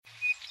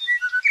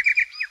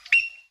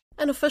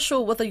An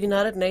official with the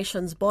United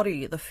Nations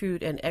body, the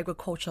Food and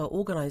Agriculture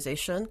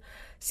Organization,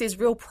 says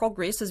real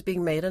progress is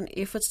being made in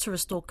efforts to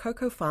restore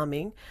cocoa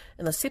farming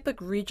in the Sepik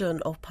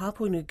region of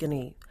Papua New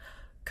Guinea.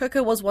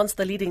 Cocoa was once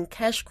the leading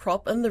cash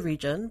crop in the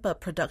region,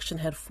 but production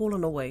had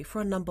fallen away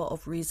for a number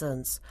of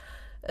reasons.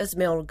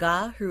 Ismail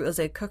Gar, who is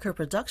a cocoa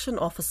production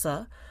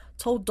officer,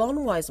 told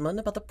Don Wiseman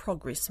about the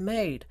progress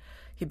made.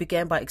 He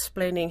began by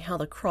explaining how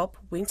the crop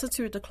went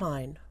into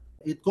decline.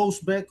 It goes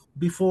back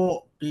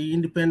before the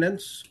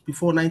independence,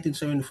 before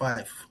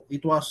 1975.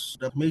 It was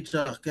the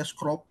major cash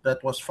crop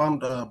that was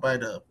farmed by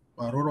the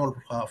rural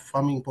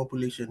farming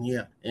population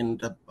here in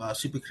the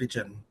Sepik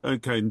region.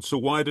 Okay, and so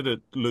why did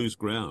it lose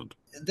ground?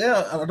 There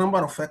are a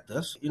number of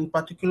factors, in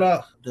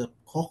particular the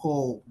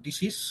cocoa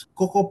disease,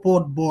 cocoa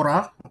pod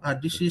borer.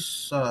 This is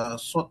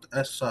sort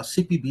as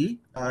CPB.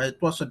 It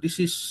was a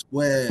disease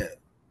where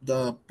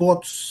the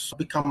pods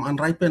become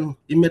unripened,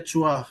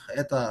 immature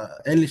at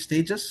early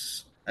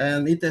stages,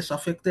 and it has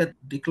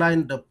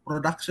declined the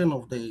production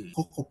of the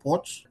cocoa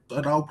pods.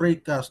 An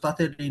outbreak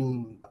started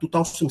in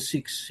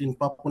 2006 in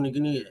Papua New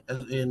Guinea,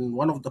 in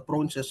one of the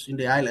provinces in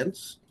the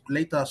islands,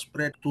 later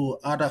spread to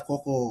other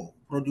cocoa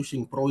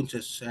producing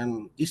provinces,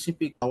 and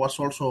Sepik was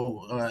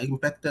also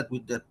impacted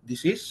with that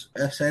disease.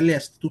 As early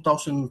as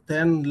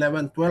 2010,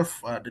 11,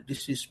 12, the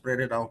disease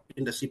spread out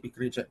in the Sepik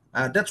region.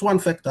 That's one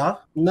factor.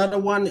 Another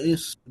one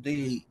is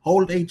the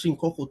old aging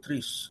cocoa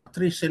trees,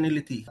 tree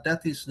senility.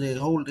 That is, the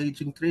old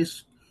aging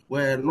trees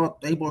were not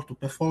able to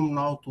perform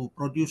now to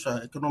produce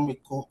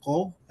economic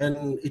cocoa,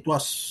 and it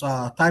was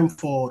time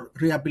for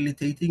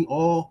rehabilitating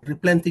or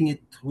replanting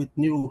it with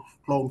new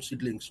clone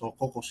seedlings or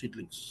cocoa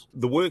seedlings.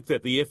 The work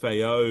that the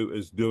FAO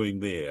is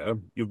doing there,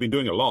 you've been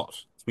doing a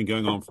lot. It's been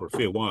going on for a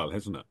fair while,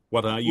 hasn't it?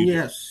 What are you doing?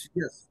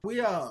 Yes. We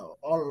are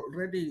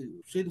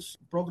already, since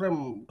the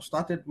program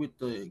started with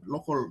the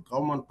local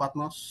government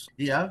partners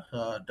here,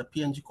 the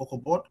PNG Cocoa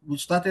Board, we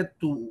started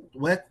to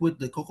work with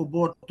the Cocoa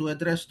Board to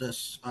address the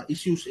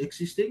issues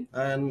existing,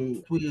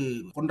 and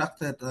we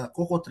conducted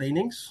cocoa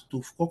trainings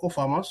to cocoa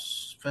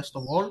farmers, first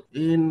of all,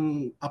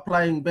 in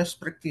applying best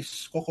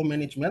practice cocoa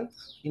management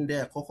in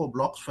their cocoa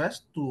blocks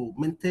first to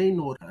maintain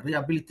or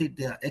rehabilitate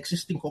their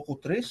existing cocoa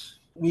trees.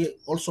 We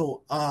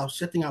also are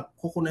setting up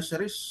cocoa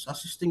nurseries,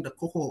 assisting the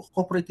cocoa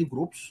cooperative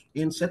groups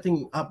in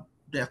setting up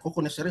their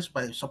cocoa nurseries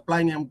by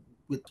supplying them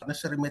with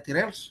necessary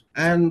materials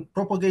and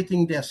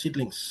propagating their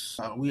seedlings.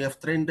 We have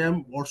trained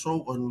them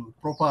also on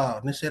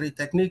proper necessary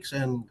techniques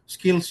and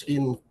skills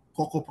in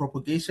cocoa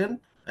propagation,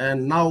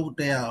 and now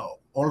they are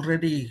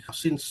already,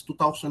 since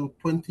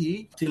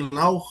 2020 till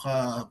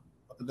now,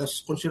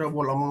 there's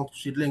considerable amount of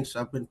seedlings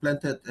have been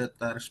planted at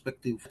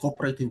respective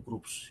cooperative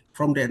groups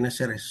from their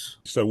nurseries.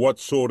 So what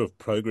sort of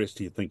progress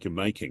do you think you're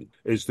making?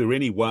 Is there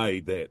any way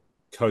that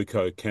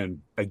cocoa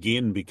can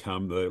again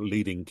become the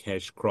leading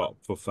cash crop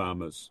for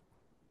farmers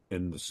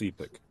in the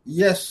Sepik?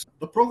 Yes,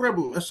 the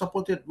program is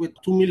supported with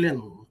 2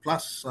 million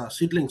plus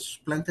seedlings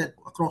planted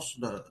across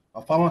the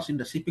farmers in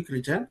the Sepik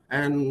region,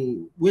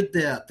 and with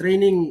their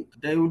training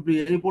they will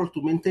be able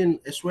to maintain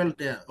as well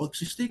their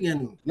existing,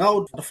 and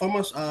now the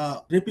farmers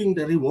are reaping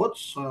the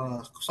rewards.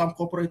 Some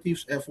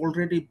cooperatives have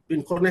already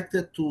been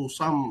connected to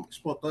some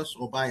exporters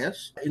or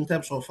buyers in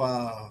terms of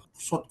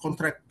short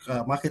contract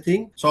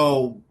marketing,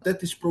 so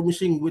that is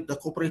promising with the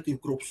cooperative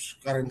groups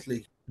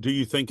currently. Do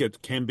you think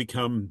it can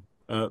become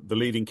the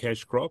leading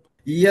cash crop?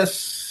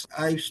 Yes,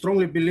 I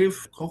strongly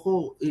believe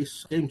cocoa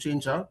is a game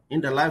changer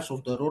in the lives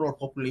of the rural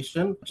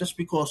population, just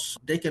because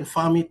they can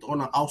farm it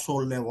on a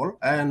household level,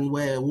 and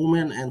where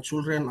women and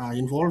children are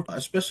involved,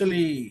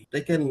 especially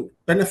they can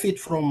benefit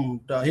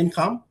from the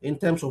income in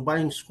terms of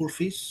buying school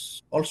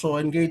fees, also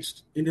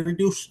engaged in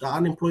reduce the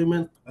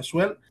unemployment as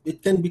well.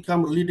 It can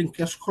become a leading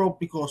cash crop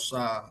because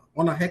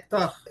on a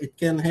hectare, it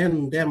can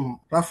hand them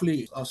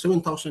roughly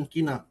 7,000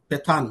 kina per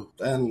ton,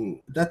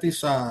 and that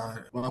is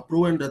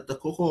proven that the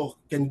cocoa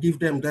can give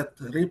them that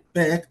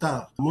per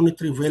hectare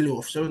monetary value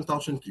of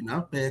 7,000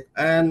 kina per hectare.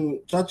 And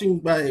judging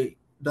by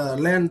the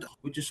land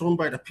which is owned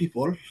by the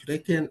people, they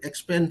can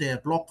expand their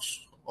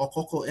blocks or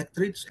cocoa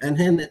hectares and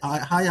hand a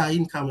higher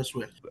income as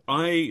well.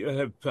 I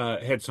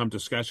have had some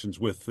discussions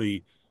with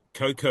the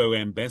cocoa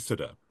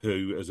ambassador,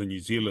 who is a New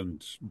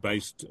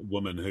Zealand-based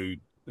woman who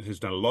has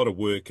done a lot of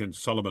work in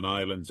Solomon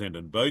Islands and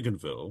in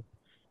Bougainville,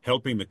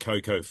 helping the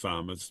cocoa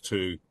farmers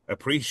to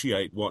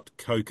appreciate what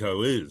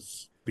cocoa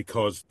is,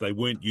 because they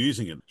weren't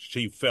using it.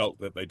 She felt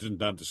that they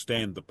didn't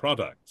understand the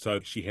product,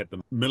 so she had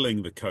them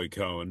milling the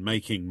cocoa and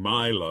making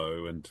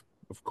Milo and,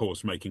 of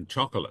course, making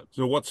chocolate.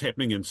 So what's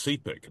happening in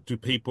Sepik? Do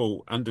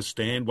people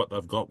understand what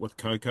they've got with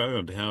cocoa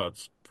and how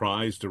it's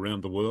prized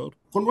around the world?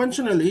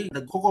 Conventionally,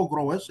 the cocoa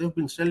growers have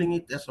been selling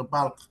it as a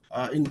bulk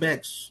in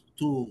bags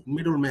to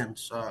middlemen,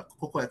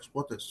 cocoa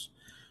exporters.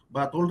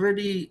 But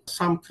already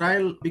some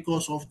trial,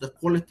 because of the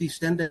quality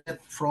standard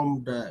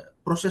from the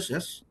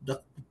processors,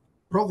 the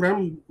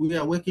program, we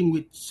are working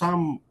with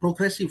some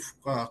progressive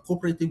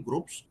cooperative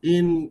groups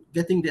in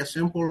getting their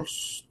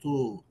samples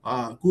to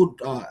good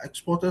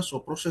exporters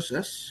or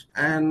processors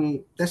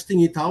and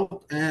testing it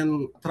out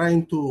and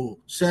trying to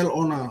sell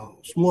on a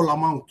small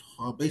amount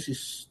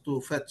basis to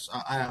fetch a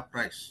higher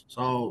price.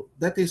 So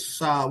that is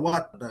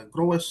what the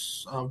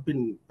growers have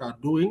been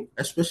doing,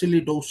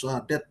 especially those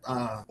that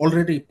are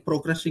already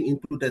progressing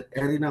into that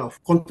arena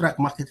of contract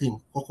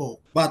marketing cocoa.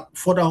 But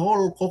for the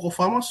whole cocoa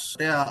farmers,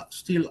 they are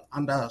still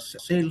under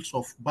sales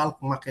of bulk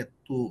market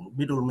to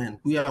middlemen.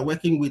 We are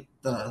working with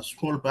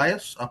small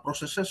buyers,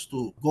 processors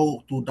to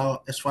go to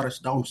as far as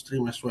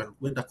downstream as well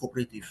with the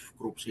cooperative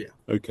groups here.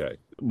 Okay.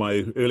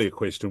 My earlier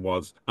question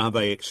was, are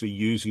they actually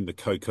using the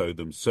cocoa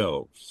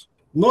themselves?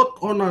 Not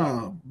on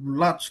a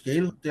large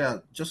scale. There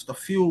are just a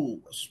few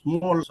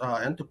small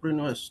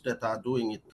entrepreneurs that are doing it.